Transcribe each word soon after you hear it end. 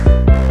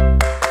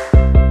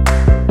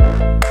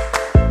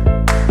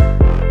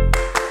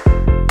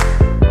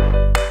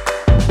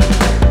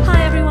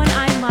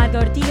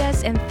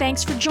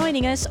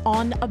joining us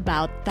on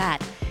About That.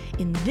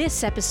 In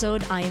this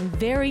episode, I am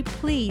very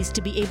pleased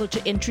to be able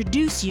to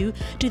introduce you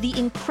to the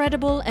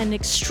incredible and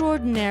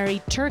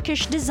extraordinary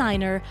Turkish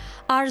designer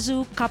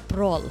Arzu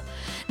Kaprol.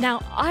 Now,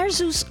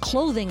 Arzu's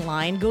clothing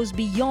line goes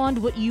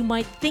beyond what you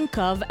might think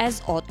of as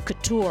haute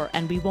couture,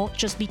 and we won't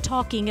just be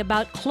talking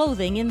about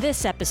clothing in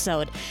this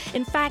episode.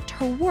 In fact,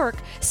 her work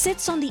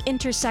sits on the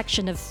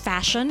intersection of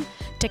fashion,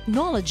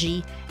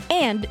 technology,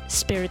 and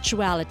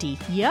spirituality.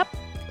 Yep,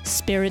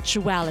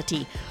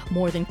 spirituality.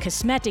 More than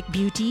cosmetic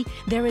beauty,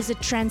 there is a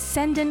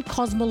transcendent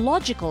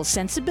cosmological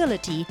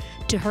sensibility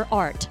to her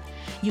art.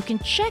 You can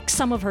check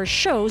some of her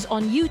shows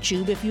on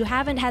YouTube if you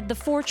haven't had the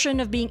fortune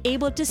of being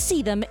able to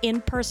see them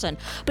in person.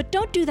 But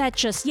don't do that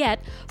just yet.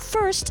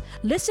 First,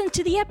 listen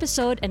to the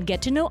episode and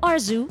get to know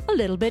Arzu a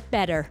little bit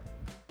better.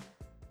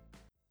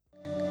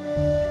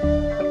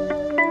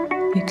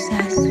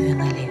 Yüksel suyun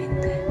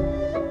alevinde,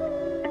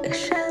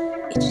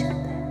 ışığın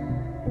içinde,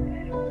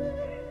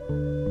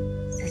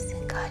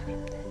 sesin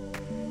kalbimde.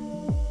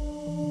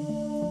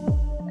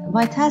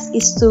 My task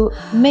is to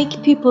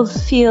make people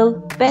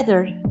feel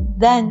better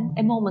than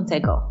a moment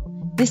ago.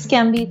 This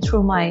can be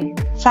through my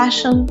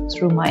fashion,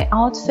 through my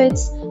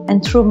outfits,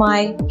 and through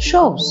my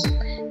shows.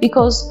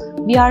 Because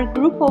we are a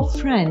group of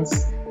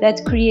friends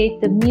that create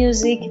the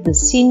music, the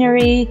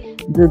scenery,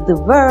 the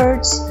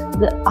words,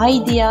 the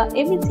idea.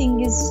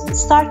 Everything is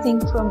starting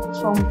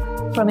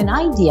from an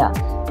idea.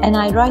 And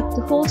I write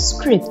the whole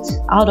script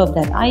out of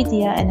that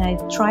idea, and I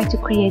try to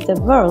create a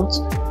world,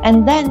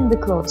 and then the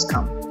clothes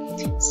come.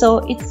 So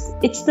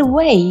it's the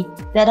way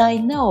that I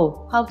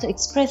know how to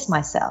express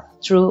myself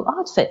through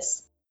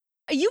outfits.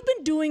 You've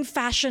been doing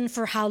fashion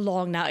for how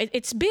long now?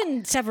 It's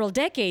been several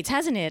decades,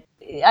 hasn't it?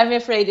 I'm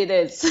afraid it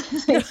is.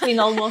 It's been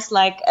almost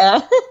like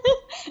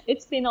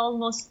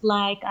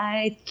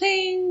I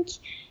think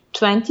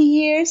 20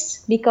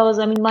 years, because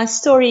my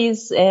story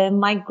is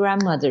my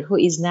grandmother, who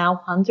is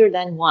now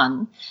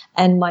 101,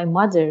 and my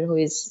mother, who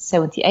is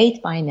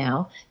 78 by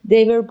now.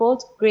 They were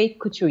both great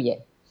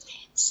couturier.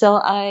 So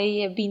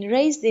I have been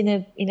raised in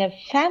a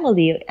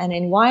family, an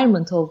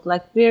environment of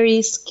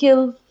very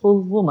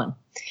skillful women.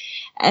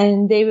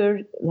 And they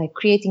were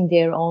creating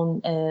their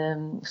own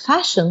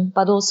fashion,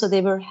 but also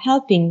they were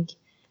helping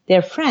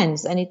their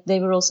friends, and they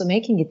were also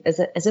making it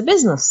as a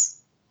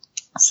business.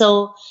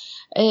 So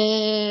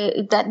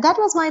that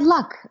was my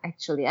luck,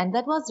 actually, and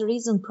that was the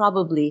reason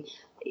probably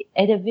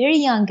at a very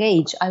young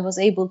age I was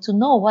able to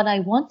know what I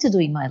want to do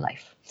in my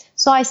life.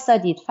 So I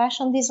studied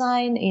fashion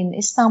design in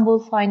Istanbul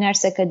Fine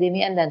Arts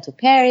Academy, and then to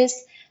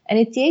Paris. And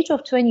at the age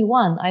of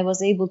 21, I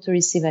was able to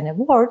receive an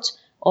award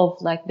of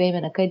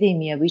Beymen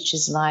Academia, which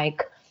is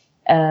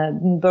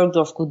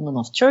Bergdorf Goodman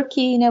of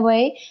Turkey in a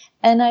way.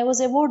 And I was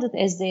awarded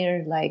as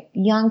their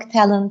young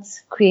talent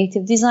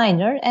creative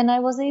designer, and I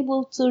was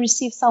able to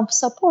receive some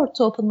support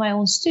to open my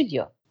own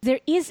studio.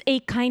 There is a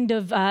kind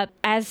of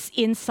as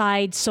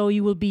inside, so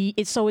it will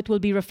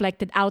be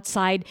reflected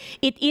outside.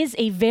 It is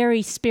a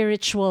very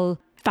spiritual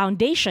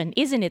foundation,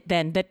 isn't it,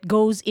 then, that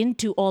goes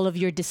into all of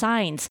your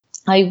designs?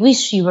 I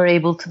wish you were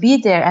able to be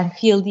there and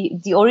feel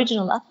the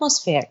original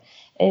atmosphere.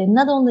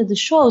 Not only the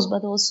shows,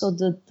 but also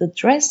the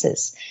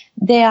dresses.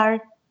 They are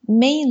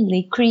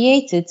mainly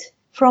created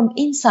from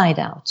inside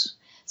out.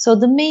 So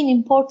the main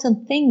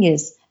important thing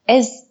is,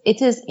 as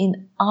it is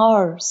in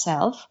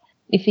ourself,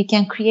 if we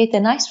can create a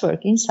nice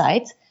work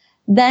inside,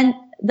 then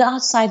the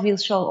outside will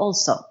show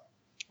also.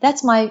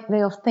 That's my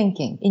way of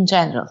thinking in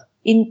general,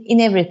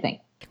 in everything.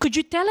 Could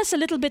you tell us a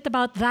little bit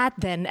about that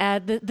then,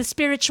 the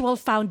spiritual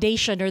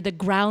foundation or the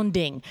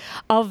grounding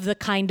of the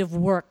kind of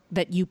work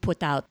that you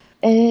put out?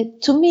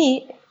 To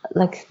me,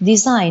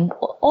 design,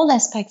 all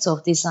aspects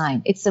of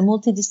design, it's a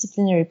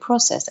multidisciplinary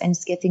process, and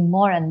it's getting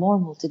more and more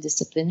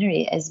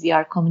multidisciplinary as we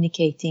are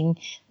communicating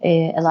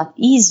a lot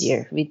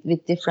easier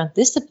with different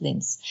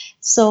disciplines.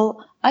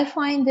 So I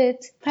find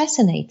it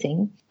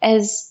fascinating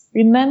as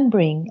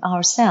remembering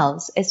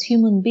ourselves as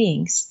human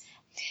beings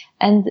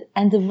and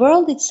the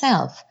world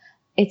itself.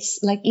 It's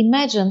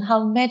imagine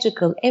how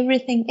magical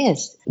everything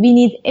is. We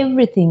need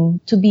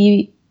everything to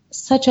be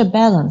such a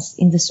balance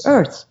in this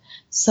earth.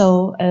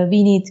 So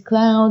we need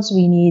clouds,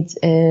 we need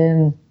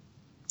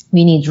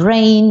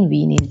rain,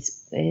 we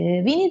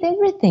need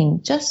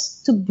everything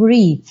just to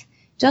breathe,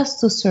 just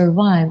to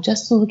survive,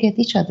 just to look at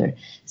each other.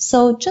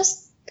 So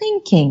just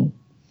thinking,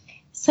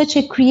 such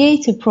a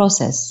creative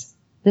process,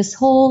 this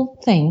whole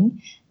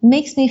thing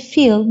makes me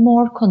feel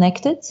more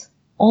connected.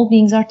 All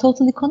beings are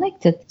totally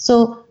connected.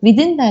 So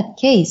within that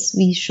case,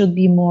 we should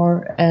be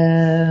more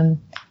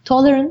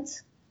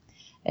tolerant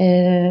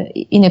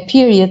in a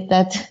period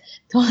that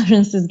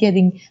tolerance is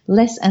getting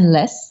less and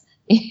less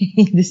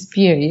in this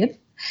period.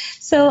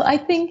 So I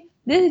think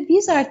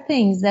these are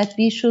things that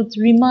we should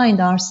remind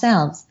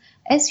ourselves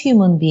as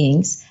human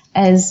beings,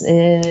 as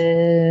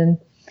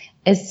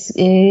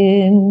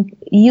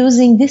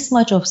using this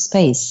much of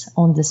space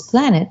on this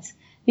planet.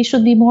 We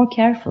should be more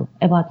careful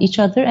about each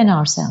other and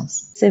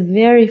ourselves. It's a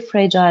very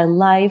fragile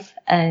life,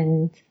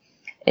 and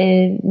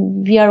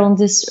we are on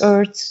this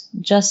earth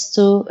just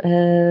to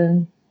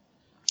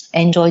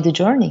enjoy the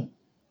journey.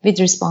 with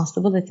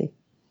responsibility.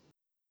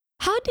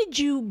 How did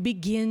you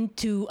begin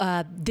to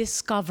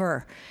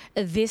discover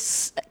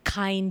this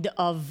kind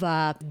of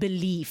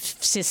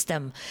belief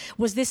system?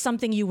 Was this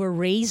something you were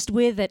raised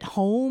with at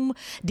home?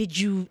 Did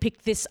you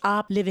pick this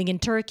up living in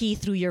Turkey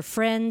through your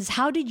friends?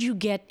 How did you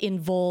get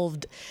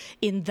involved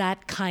in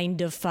that kind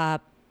of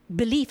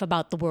belief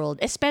about the world,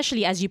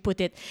 especially as you put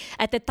it,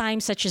 at a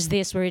time such as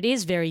this where it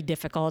is very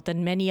difficult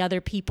and many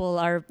other people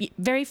are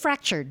very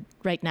fractured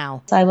right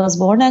now? I was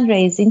born and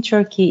raised in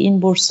Turkey, in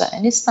Bursa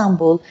and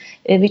Istanbul,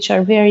 which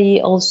are very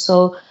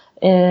also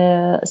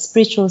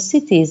spiritual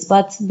cities.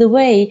 But the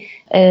way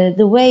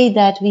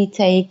that we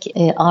take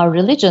our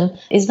religion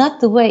is not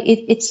the way.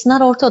 It's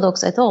not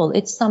orthodox at all.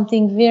 It's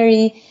something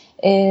very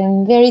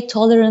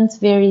tolerant,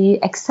 very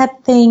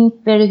accepting,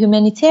 very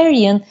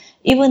humanitarian.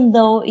 Even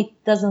though it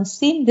doesn't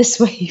seem this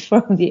way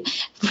from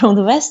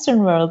the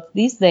Western world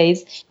these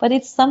days, but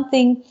it's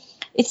something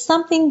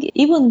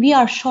even we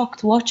are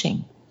shocked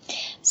watching.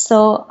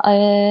 So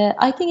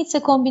I think it's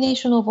a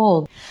combination of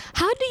all.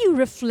 How do you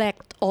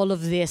reflect all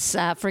of this?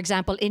 For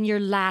example, in your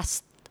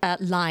last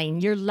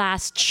line, your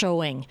last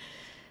showing,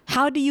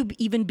 how do you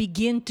even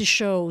begin to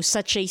show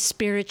such a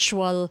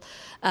spiritual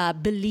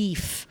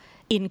belief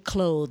in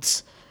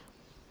clothes?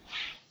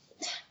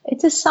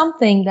 It is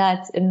something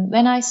that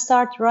when I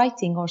start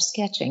writing or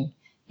sketching,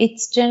 it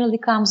generally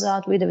comes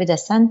out with a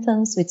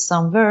sentence, with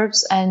some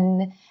words,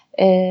 and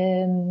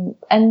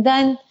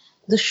then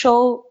the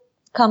show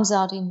comes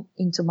out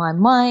into my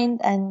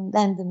mind, and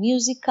then the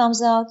music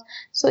comes out.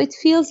 So it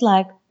feels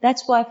like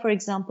that's why, for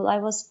example, I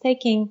was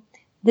taking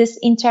this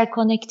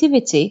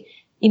interconnectivity,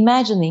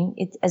 imagining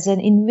it as an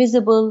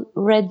invisible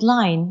red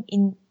line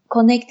in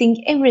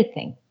connecting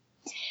everything.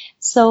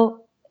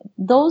 So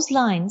those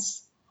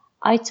lines,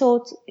 I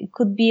thought it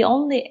could be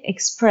only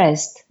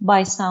expressed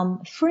by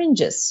some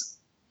fringes.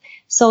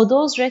 So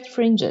those red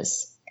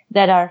fringes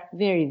that are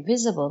very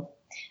visible,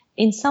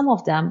 in some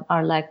of them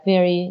are like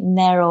very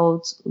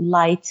narrowed,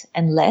 light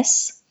and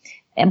less,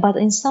 but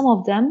in some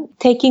of them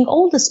taking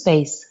all the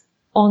space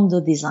on the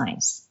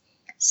designs.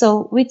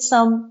 So with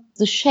some,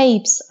 the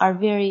shapes are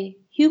very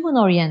human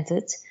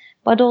oriented,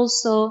 but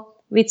also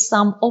with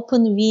some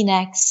open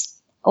V-necks,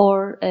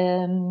 or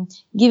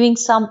giving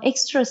some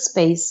extra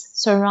space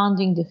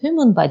surrounding the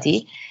human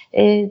body.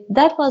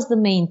 That was the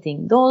main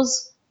thing.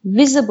 Those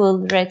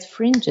visible red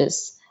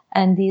fringes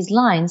and these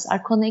lines are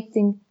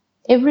connecting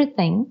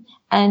everything.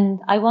 And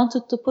I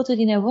wanted to put it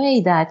in a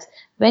way that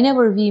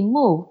whenever we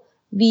move,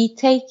 we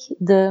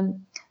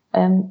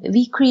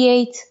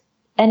create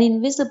an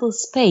invisible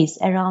space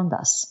around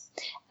us.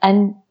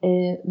 And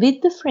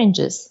with the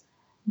fringes,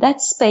 that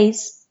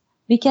space,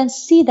 we can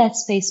see that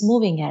space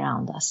moving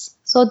around us.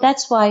 So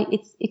that's why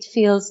it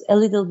feels a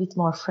little bit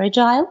more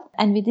fragile.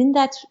 And within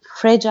that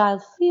fragile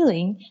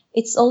feeling,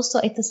 it's also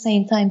at the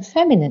same time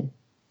feminine.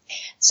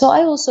 So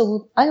I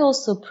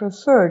also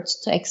preferred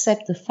to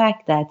accept the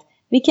fact that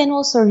we can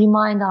also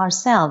remind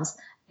ourselves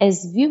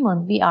as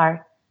women, we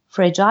are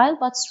fragile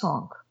but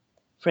strong,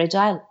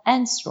 fragile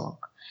and strong.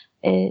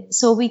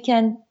 So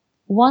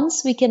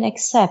once we can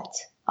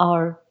accept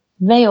our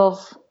way of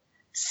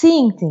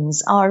seeing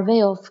things, our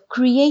way of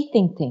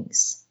creating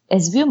things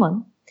as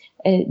women,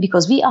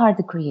 because we are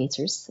the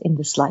creators in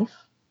this life.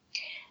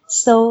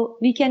 So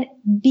we can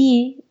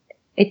be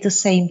at the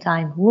same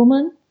time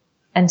woman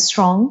and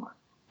strong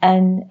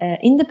and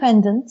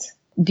independent,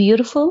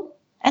 beautiful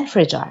and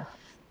fragile.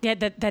 Yeah,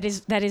 that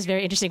is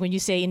very interesting when you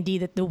say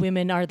indeed that the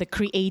women are the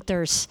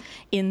creators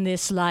in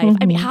this life.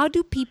 Mm-hmm. I mean, how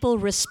do people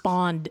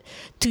respond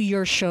to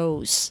your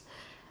shows?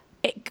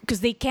 Because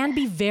they can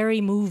be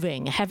very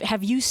moving.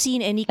 Have you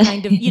seen any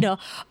kind of,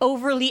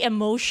 overly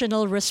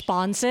emotional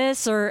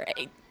responses or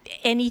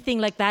anything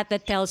like that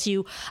tells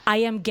you I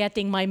am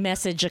getting my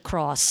message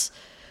across?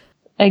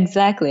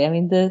 Exactly. I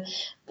mean, the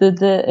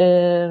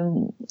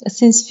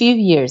since few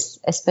years,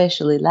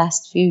 especially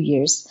last few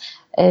years,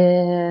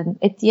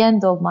 at the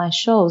end of my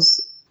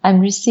shows, I'm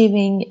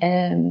receiving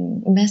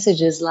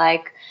messages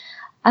like,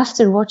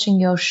 after watching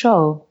your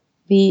show,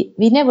 we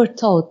never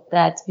thought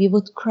that we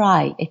would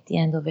cry at the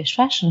end of a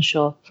fashion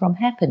show from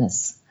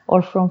happiness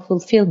or from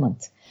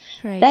fulfillment.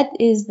 Right. That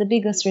is the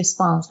biggest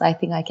response I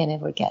think I can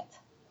ever get.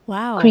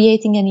 Wow.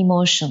 Creating an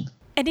emotion.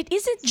 And it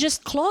isn't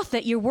just cloth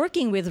that you're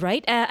working with,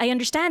 right? I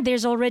understand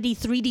there's already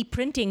 3D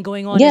printing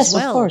going on as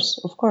well. Yes,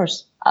 of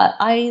course.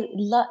 I'd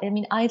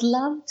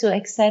love to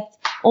accept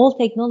all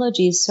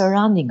technologies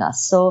surrounding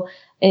us. So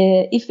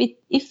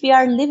if we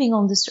are living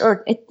on this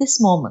earth at this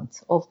moment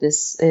of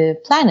this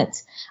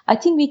planet, I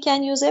think we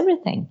can use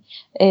everything.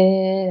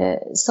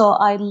 So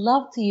I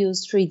love to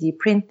use 3D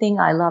printing.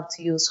 I love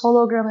to use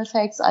hologram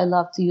effects. I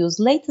love to use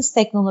latest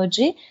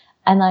technology,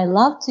 and I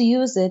love to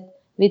use it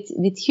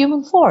with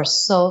human force.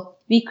 So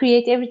we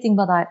create everything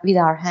with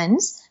our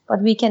hands,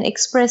 but we can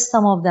express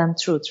some of them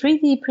through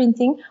 3D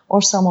printing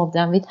or some of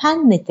them with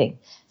hand knitting.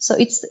 So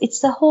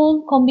it's a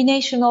whole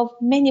combination of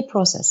many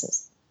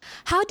processes.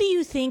 How do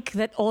you think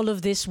that all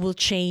of this will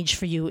change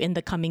for you in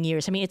the coming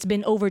years? I mean, it's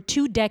been over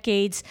 2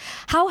 decades.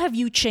 How have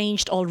you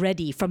changed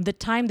already from the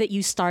time that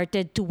you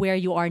started to where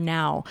you are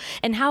now?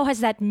 And how has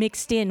that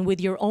mixed in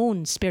with your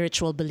own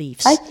spiritual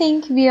beliefs? I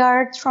think we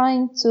are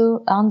trying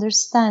to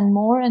understand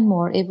more and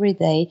more every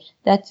day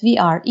that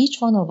each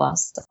one of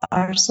us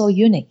are so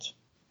unique.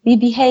 We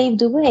behave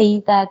the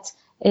way that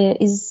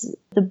is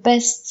the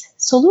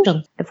best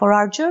solution for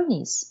our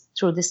journeys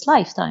through this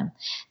lifetime.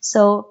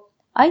 So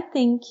I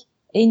think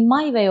in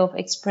my way of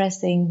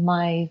expressing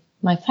my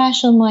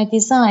fashion, my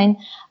design,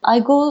 I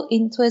go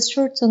into a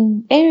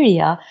certain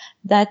area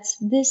that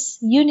this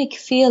unique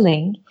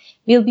feeling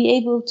will be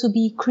able to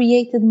be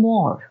created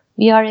more.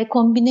 We are a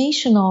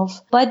combination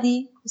of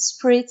body,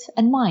 spirit,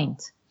 and mind.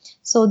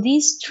 So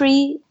these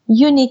three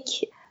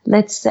unique,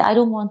 let's say, I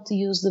don't want to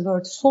use the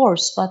word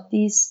force, but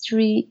these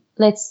three,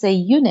 let's say,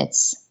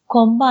 units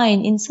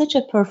combine in such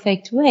a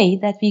perfect way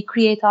that we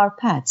create our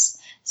paths.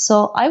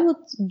 So I would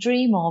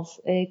dream of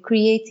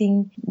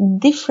creating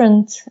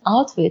different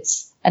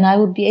outfits, and I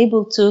would be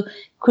able to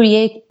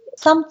create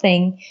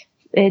something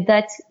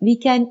that we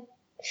can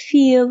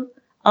feel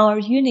our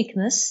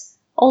uniqueness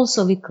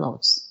also with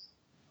clothes.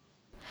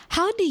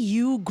 How do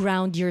you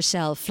ground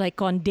yourself,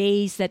 like on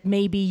days that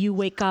maybe you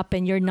wake up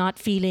and you're not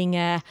feeling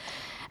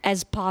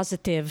as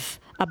positive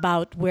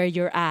about where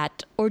you're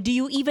at? Or do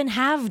you even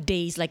have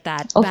days like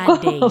that,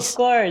 bad days? Of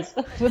course.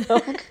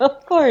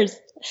 Of course.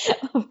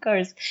 Of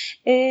course.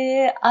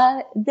 There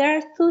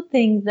are two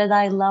things that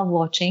I love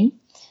watching,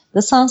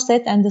 the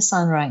sunset and the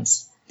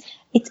sunrise.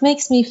 It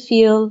makes me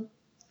feel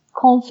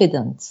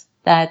confident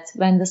that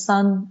when the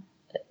sun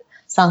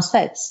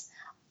sets,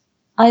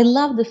 I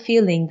love the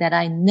feeling that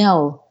I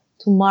know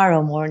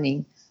tomorrow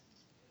morning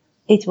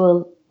it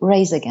will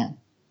rise again.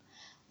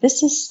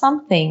 This is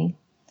something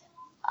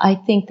I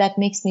think that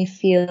makes me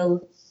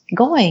feel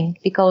going,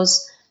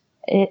 because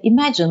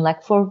imagine,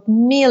 like, for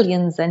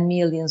millions and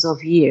millions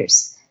of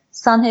years,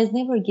 sun has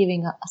never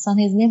gave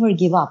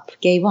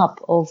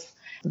up of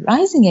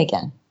rising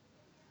again.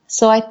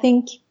 So I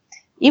think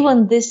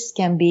even this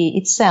can be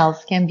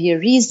a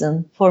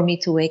reason for me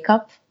to wake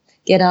up,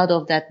 get out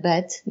of that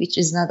bed, which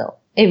is not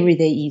every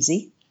day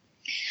easy,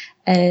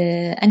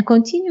 and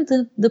continue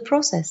the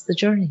process, the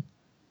journey,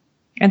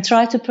 and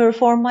try to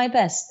perform my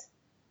best.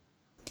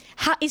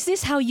 Is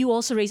this how you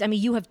also raise? I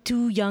mean, you have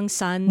 2 young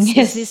sons.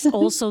 Yes. Is this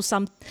also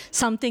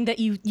something that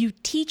you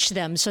teach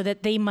them so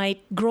that they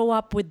might grow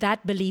up with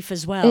that belief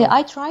as well?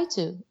 I try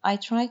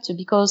to,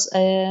 because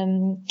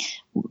when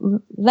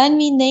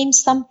we name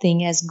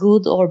something as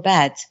good or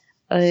bad,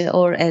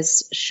 or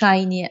as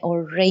shiny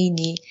or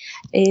rainy,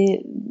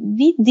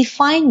 we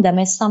define them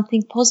as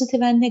something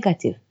positive and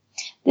negative.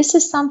 This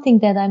is something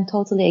that I'm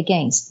totally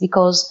against,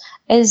 because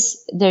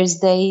as there's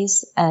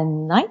days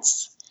and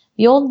nights,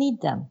 we all need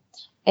them.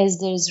 As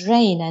there's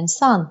rain and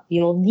sun, we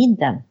all need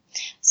them.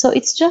 So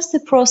it's just a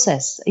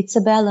process. It's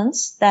a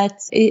balance that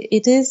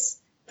it is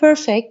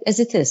perfect as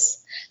it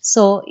is.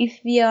 So if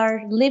we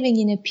are living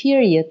in a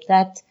period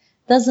that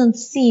doesn't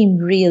seem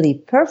really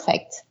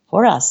perfect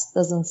for us,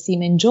 doesn't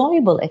seem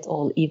enjoyable at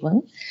all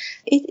even,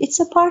 it's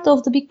a part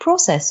of the big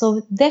process. So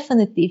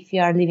definitely if we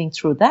are living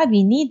through that,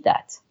 we need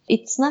that.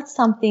 It's not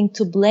something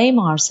to blame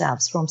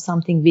ourselves from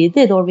something we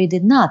did or we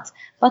did not,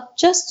 but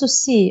just to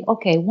see,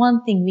 okay,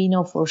 one thing we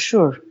know for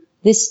sure,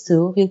 this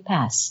too will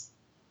pass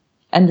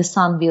and the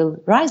sun will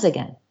rise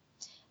again.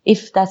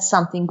 If that's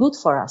something good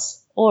for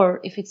us, or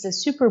if it's a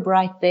super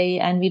bright day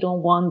and we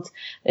don't want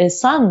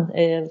sun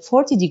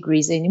 40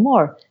 degrees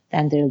anymore,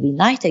 then there will be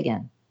night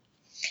again.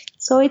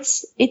 So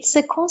it's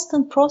a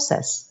constant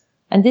process,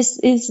 and this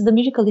is the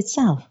miracle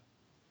itself.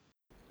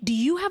 Do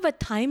you have a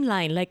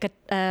timeline, like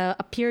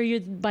a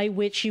period by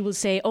which you will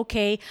say,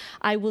 okay,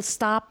 I will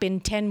stop in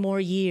 10 more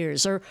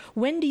years? Or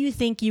when do you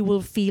think you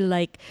will feel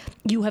like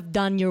you have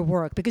done your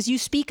work? Because you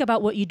speak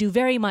about what you do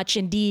very much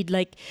indeed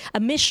like a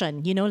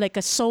mission, like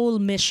a soul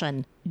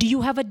mission. Do you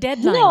have a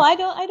deadline? No, I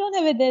don't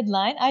have a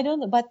deadline. I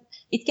don't, but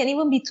it can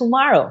even be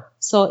tomorrow.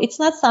 So it's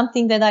not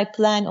something that I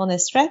plan on a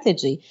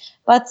strategy.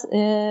 But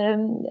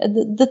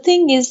the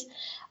thing is,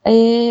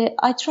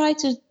 I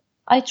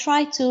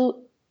try to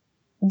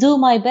do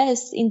my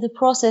best in the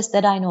process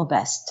that I know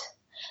best.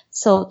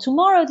 So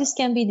tomorrow this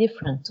can be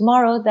different.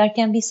 Tomorrow there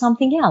can be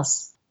something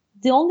else.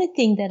 The only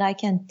thing that I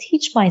can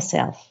teach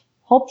myself,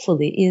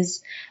 hopefully,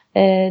 is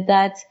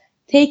that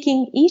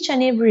taking each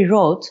and every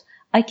road,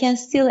 I can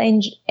still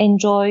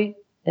enjoy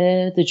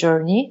the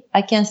journey.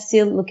 I can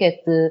still look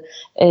at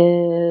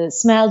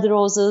smell the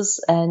roses,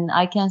 and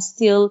I can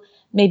still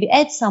maybe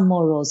add some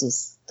more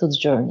roses to the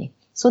journey.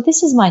 So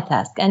this is my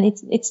task, and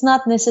it's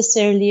not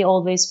necessarily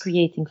always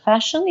creating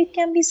fashion. It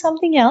can be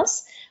something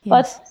else. Yes.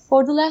 But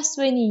for the last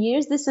 20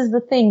 years, this is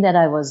the thing that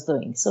I was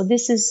doing. So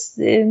this was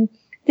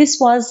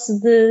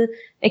the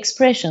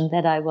expression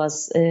that I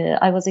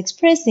was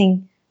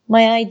expressing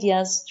my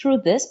ideas through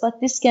this.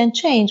 But this can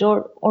change,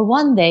 or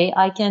one day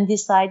I can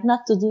decide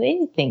not to do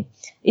anything.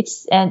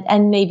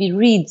 And maybe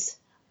read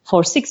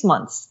for 6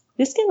 months.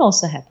 This can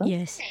also happen.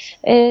 Yes.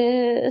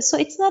 So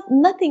it's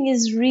nothing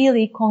is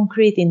really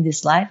concrete in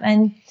this life.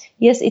 And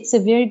yes, it's a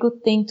very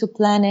good thing to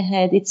plan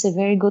ahead. It's a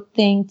very good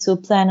thing to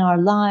plan our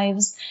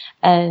lives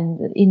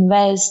and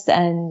invest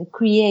and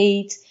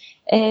create.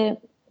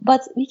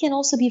 But we can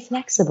also be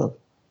flexible.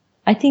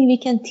 I think we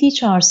can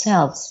teach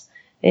ourselves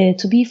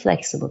to be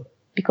flexible,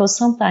 because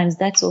sometimes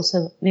that's also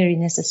very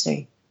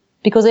necessary,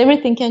 because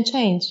everything can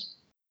change.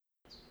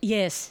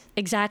 Yes,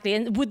 exactly.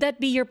 And would that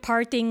be your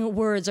parting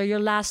words or your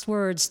last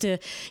words to,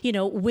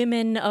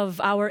 women of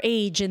our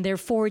age in their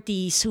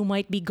 40s who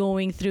might be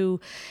going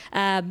through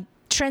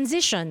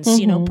transitions,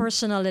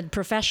 personal and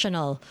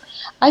professional?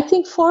 I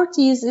think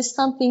 40s is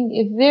something,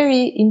 a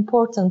very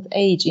important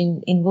age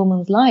in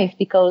women's life,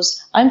 because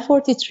I'm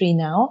 43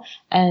 now,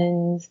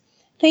 and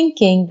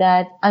thinking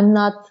that I'm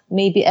not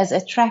maybe as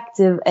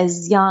attractive,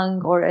 as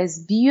young, or as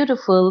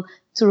beautiful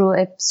through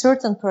a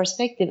certain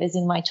perspective as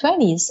in my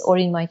 20s or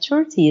in my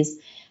 30s.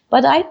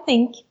 But I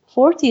think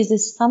 40s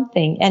is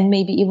something, and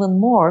maybe even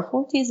more,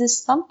 40s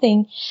is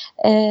something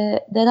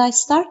that I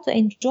start to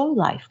enjoy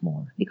life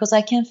more, because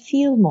I can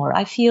feel more.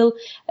 I feel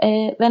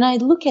when I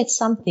look at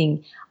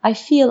something, I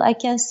feel I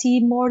can see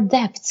more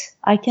depth.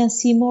 I can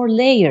see more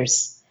layers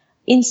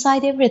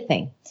inside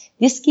everything.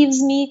 This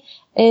gives me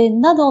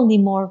not only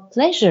more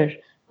pleasure,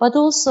 but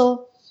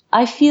also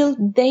I feel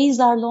days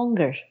are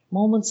longer,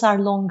 moments are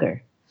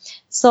longer.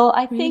 So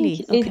I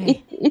think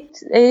Okay.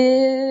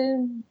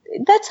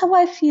 that's how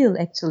I feel,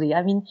 actually.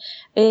 I mean,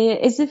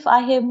 as if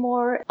I have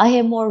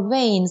more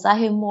veins, I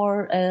have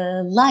more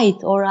light,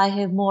 or I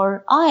have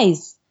more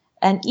eyes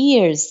and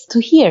ears to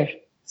hear.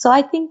 So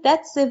I think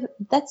that's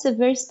a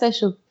very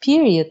special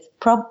period.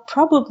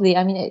 Probably,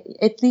 I mean,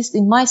 at least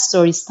in my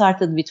story,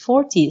 started with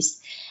 40s.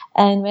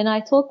 And when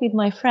I talk with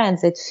my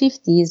friends at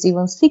 50s,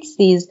 even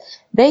 60s,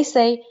 they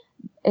say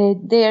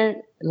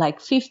they're like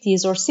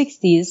 50s or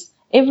 60s,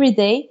 every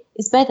day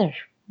is better.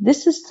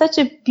 This is such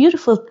a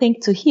beautiful thing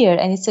to hear,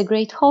 and it's a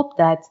great hope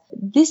that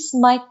this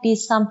might be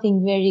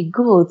something very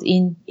good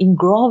in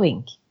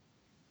growing.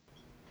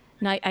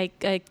 No,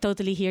 I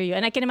totally hear you.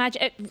 And I can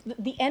imagine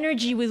the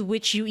energy with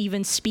which you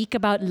even speak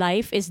about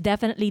life is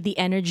definitely the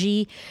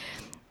energy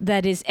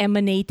that is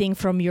emanating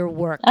from your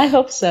work. I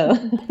hope so.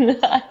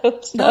 I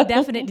hope so. No,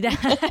 definitely.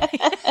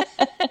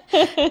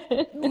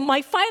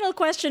 My final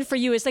question for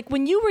you is, like,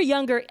 when you were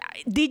younger,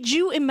 did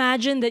you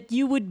imagine that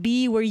you would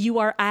be where you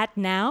are at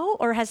now?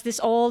 Or has this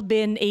all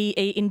been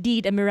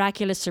indeed a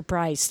miraculous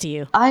surprise to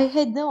you? I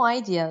had no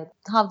idea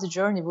how the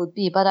journey would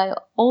be, but I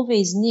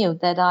always knew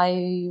that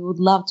I would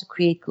love to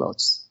create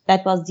clothes.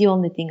 That was the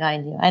only thing I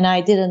knew. And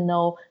I didn't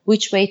know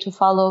which way to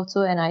follow to,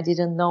 and I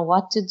didn't know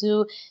what to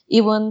do.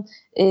 Even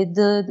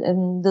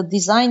the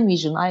design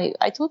vision,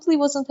 I totally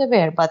wasn't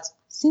aware. But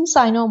since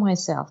I know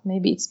myself,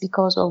 maybe it's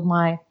because of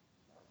my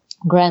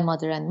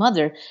grandmother and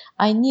mother,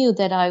 I knew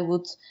that I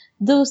would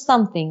do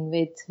something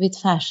with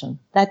fashion.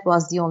 That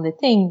was the only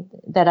thing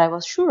that I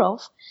was sure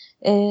of.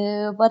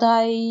 But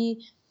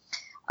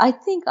I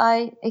think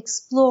I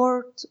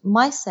explored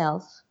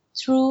myself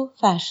through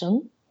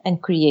fashion and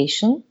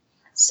creation.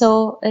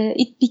 So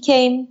it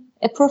became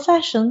a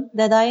profession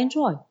that I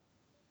enjoy.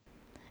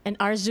 And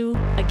Arzu,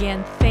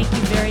 again, thank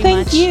you very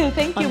much.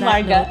 Thank you,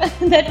 Marga.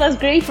 That was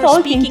great for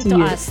talking speaking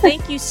to us.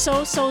 Thank you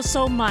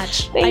so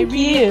much. I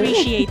really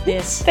appreciate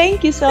this.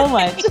 Thank you so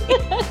much.